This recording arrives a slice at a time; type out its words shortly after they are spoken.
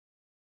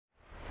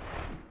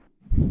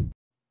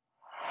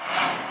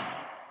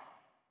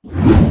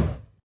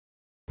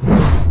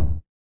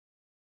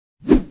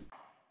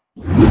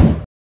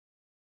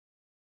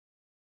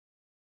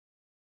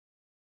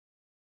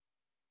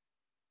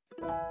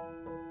Hi,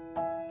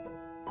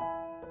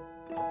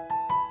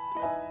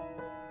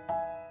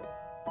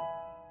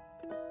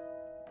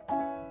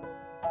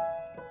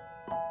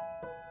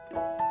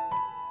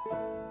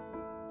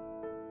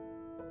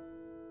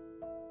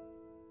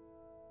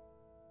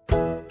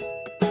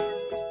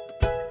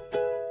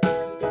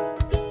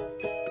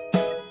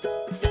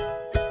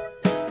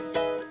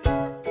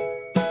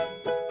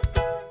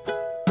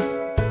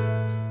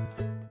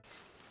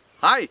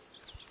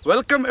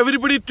 welcome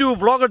everybody to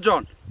Vlogger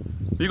John.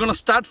 We're gonna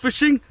start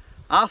fishing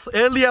as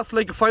early as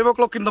like 5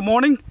 o'clock in the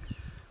morning.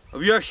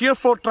 We are here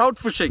for trout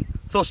fishing,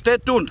 so stay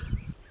tuned.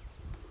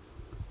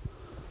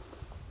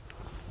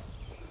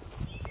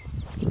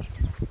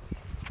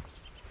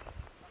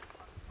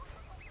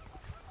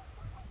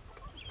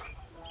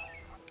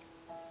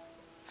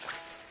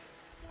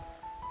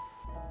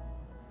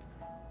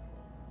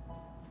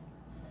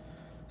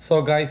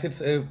 So guys, it's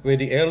a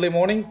very early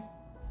morning.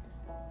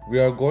 We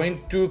are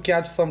going to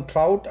catch some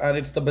trout and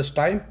it's the best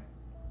time.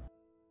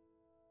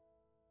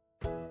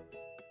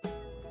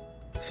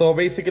 So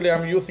basically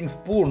I'm using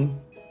spoon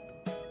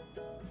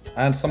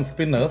and some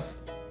spinners.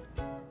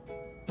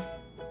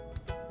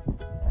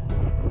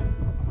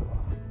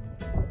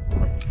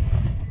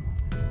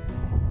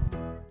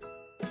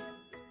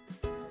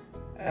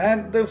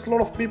 And there's a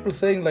lot of people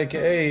saying like,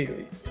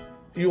 hey,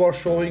 you are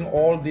showing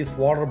all these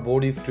water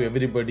bodies to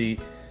everybody.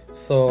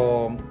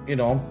 So, you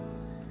know,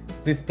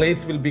 this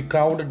place will be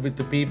crowded with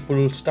the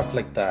people, stuff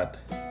like that.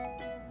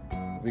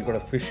 We got a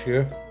fish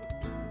here.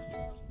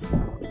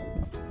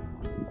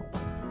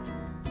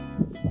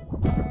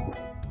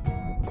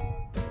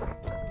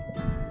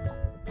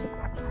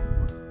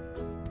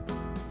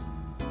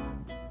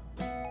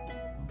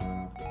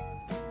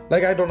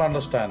 Like, I don't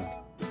understand.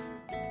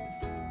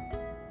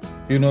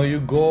 You know, you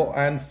go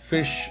and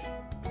fish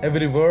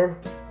everywhere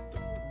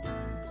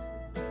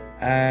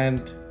and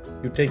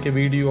you take a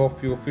video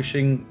of your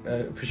fishing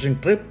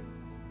trip.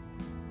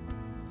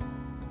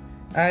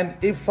 And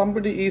if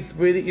somebody is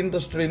very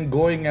interested in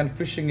going and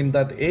fishing in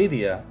that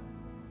area,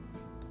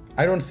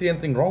 I don't see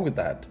anything wrong with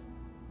that.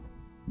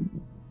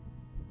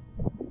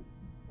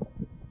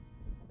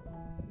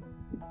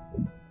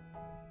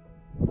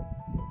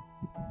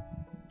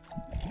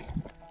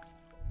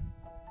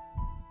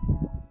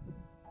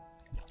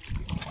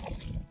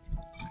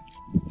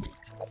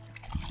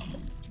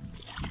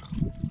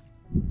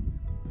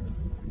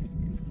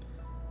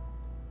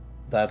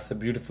 That's a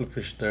beautiful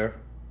fish there.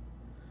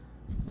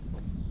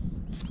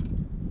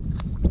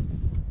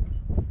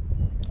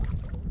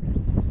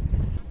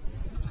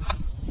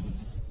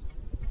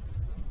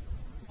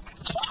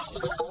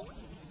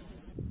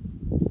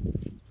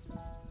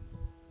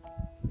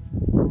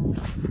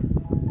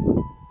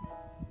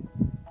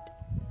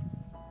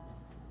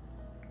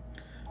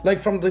 Like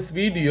from this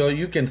video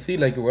you can see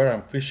like where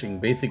I'm fishing.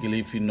 Basically,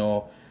 if you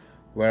know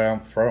where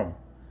I'm from,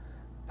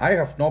 I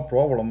have no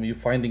problem you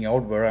finding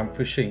out where I'm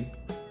fishing.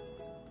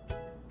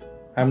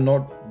 I'm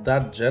not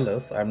that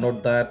jealous, I'm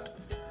not that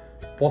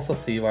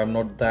possessive, I'm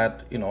not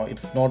that, you know,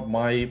 it's not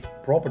my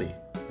property,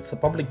 it's a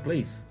public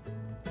place.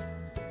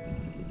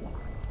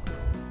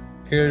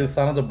 Here is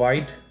another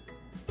bite.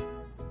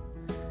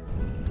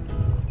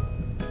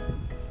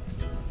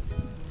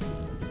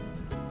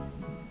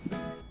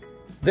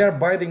 They are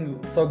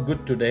biting so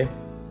good today.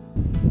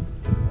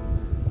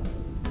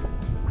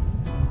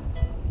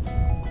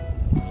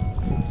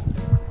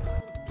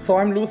 So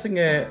I'm losing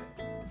a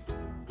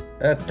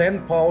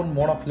 10-pound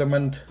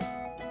monofilament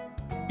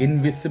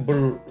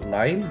invisible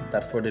line,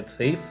 that's what it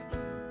says.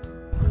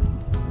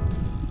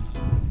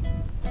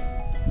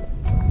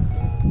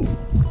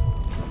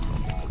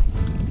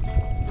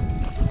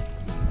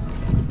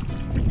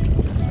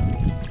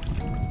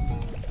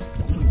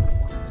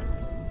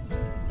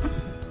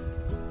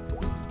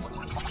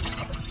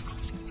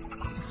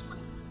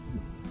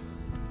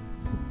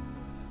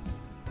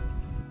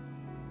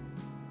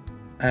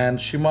 And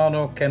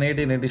Shimano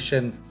Canadian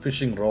edition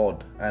fishing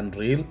rod and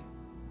reel.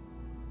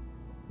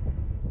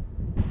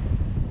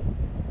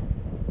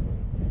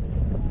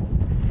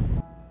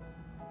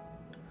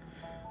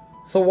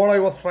 So what I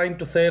was trying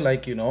to say,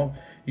 like, you know,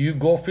 you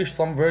go fish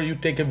somewhere, you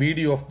take a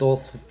video of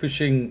those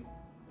fishing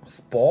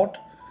spot.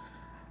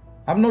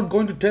 I'm not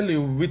going to tell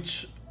you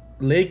which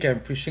lake I'm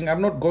fishing.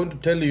 I'm not going to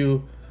tell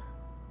you,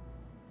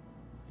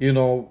 you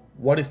know,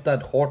 what is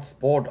that hot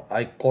spot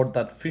I caught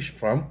that fish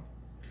from.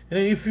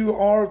 If you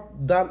are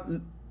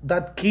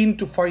that keen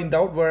to find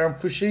out where I'm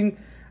fishing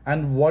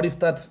and what is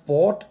that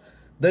spot,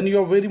 then you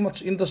are very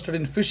much interested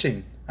in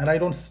fishing, and I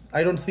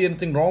don't see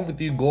anything wrong with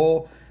you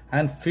go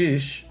and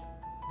fish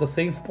the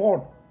same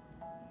spot.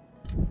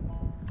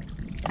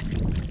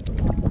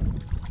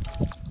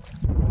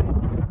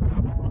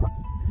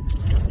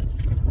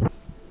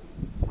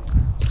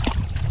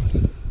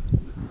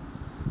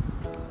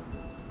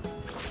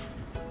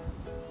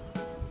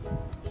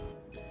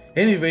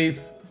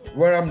 Anyways,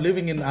 where I'm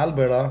living in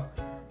Alberta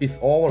is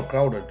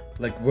overcrowded.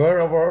 Like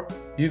wherever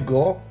you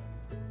go,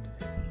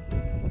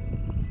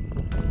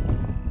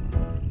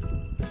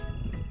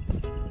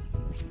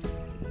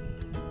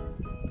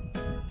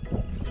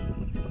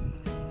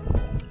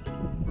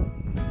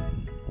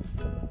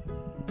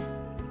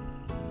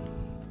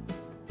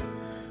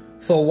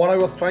 So what I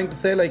was trying to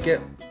say, like,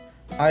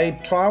 I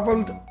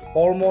traveled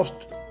almost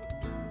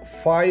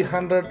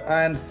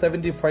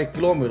 575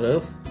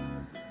 kilometers,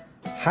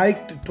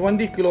 hiked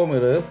 20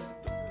 kilometers,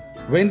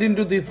 went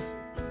into this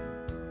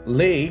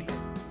lake.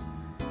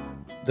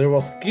 There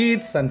was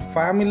kids and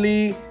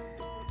family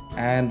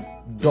and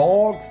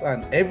dogs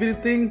and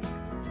everything,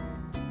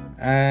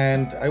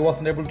 and I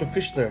wasn't able to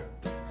fish there.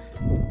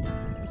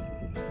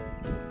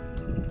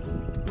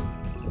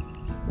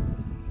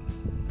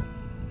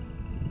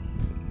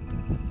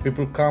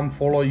 People come,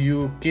 follow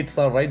you, kids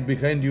are right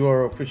behind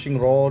your fishing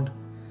rod.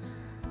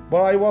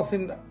 But I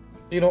wasn't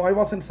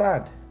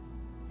sad,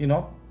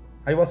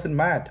 I wasn't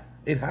mad.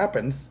 It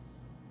happens.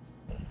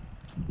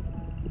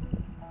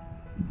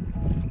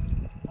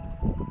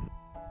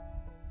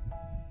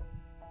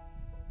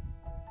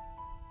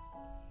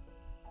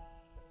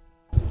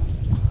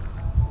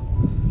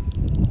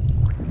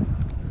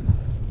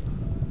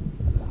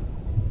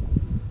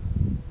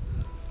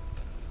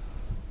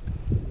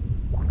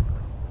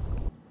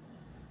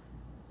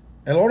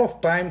 A lot of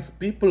times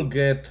people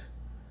get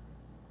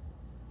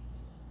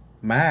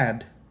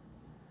mad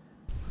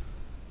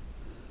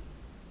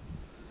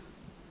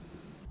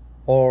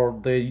or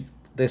they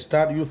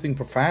start using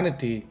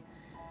profanity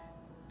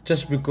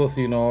just because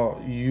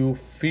you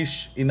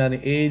fish in an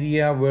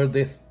area where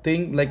they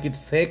think like it's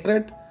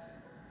sacred.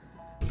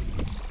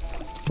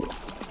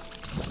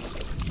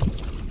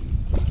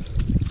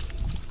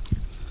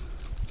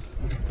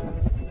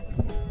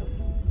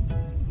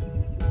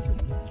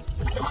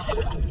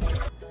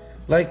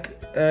 Like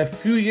a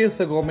few years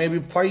ago, maybe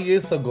 5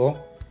 years ago,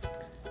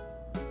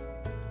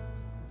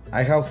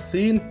 I have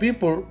seen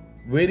people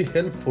very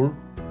helpful.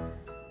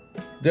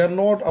 They are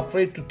not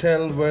afraid to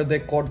tell where they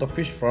caught the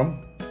fish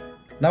from.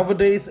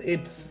 Nowadays,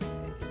 it's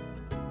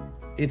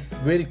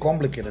very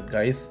complicated,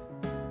 guys.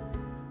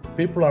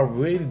 People are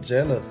very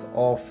jealous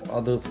of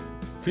others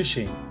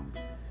fishing,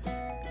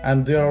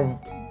 and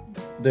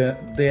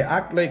they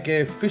act like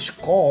a fish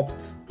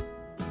corpse.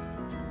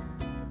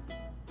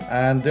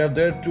 And they're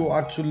there to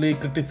actually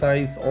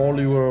criticize all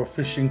your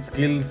fishing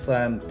skills,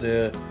 and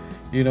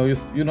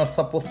you're not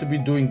supposed to be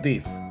doing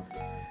this.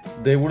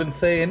 They wouldn't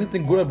say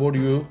anything good about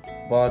you,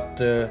 but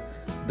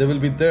they will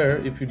be there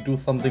if you do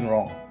something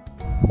wrong.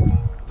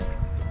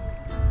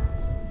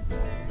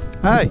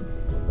 Hi.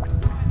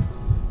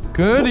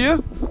 Good,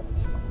 you?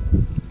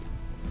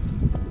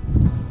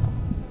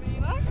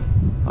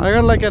 I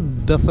got like a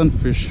dozen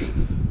fish.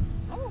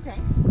 Oh, okay.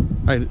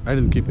 I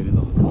didn't keep any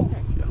though.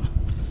 Okay. Yeah.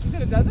 You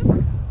said a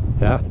dozen?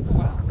 Yeah. Oh,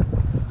 wow.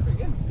 That's pretty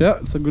good. Yeah,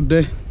 it's a good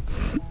day.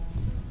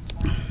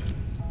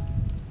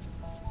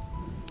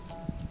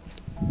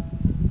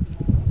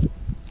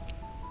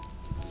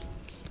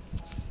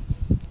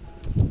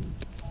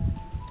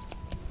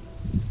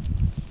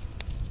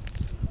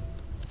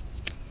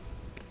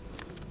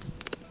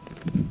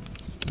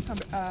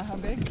 How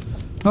big?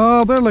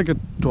 They're like a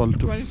 12 Do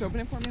to. you want to just open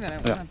it for me, then I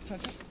won't have to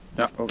touch it?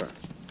 Yeah, okay.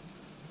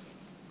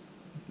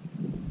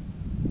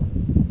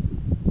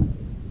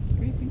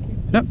 Great, thank you.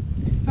 Yeah.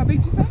 How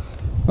big did you say?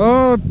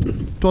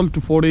 12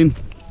 to 14.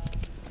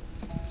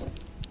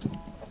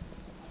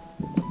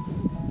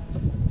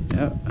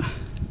 Yeah.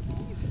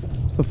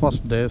 It's the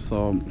first day,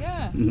 so.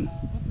 Yeah. Mm.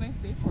 That's a nice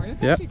day for it.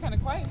 It's Yeah. actually kind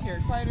of quiet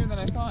here, quieter than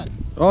I thought.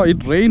 Oh,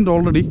 it rained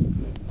already.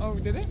 Oh,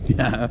 did it?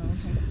 Yeah. Oh, okay.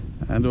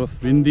 And it was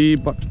windy,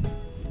 but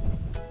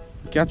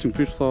catching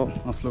fish, so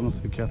as long as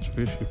you catch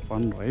fish, you're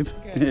fun, right?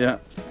 Good. Yeah. All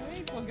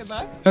right, well, good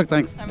luck. Yeah,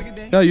 thanks. Have a good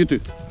day. Yeah, you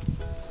too.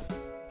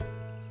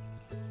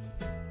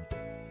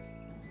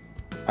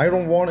 I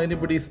don't want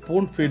anybody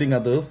spoon feeding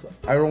others.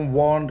 I don't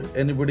want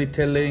anybody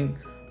telling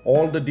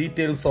all the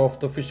details of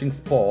the fishing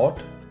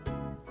spot.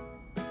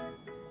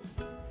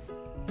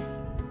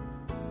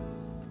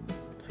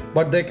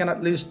 But they can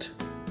at least,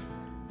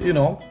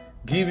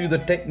 give you the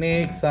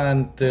techniques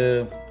and,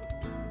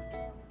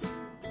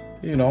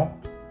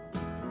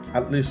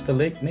 at least the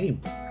lake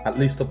name, at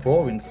least the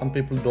province. Some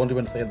people don't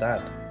even say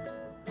that.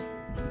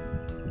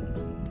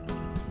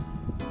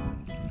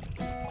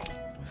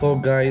 So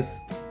guys,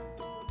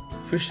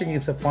 fishing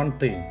is a fun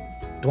thing.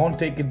 Don't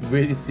take it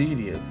very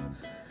serious.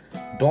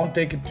 Don't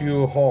take it to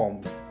your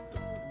home.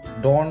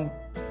 Don't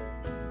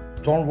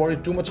worry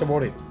too much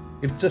about it.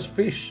 It's just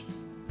fish.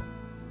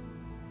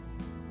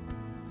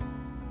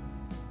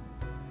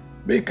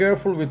 Be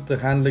careful with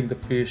handling the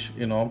fish,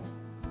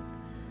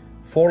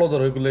 Follow the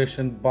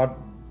regulation, but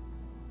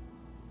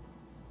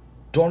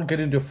don't get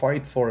into a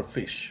fight for a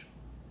fish.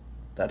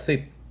 That's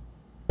it.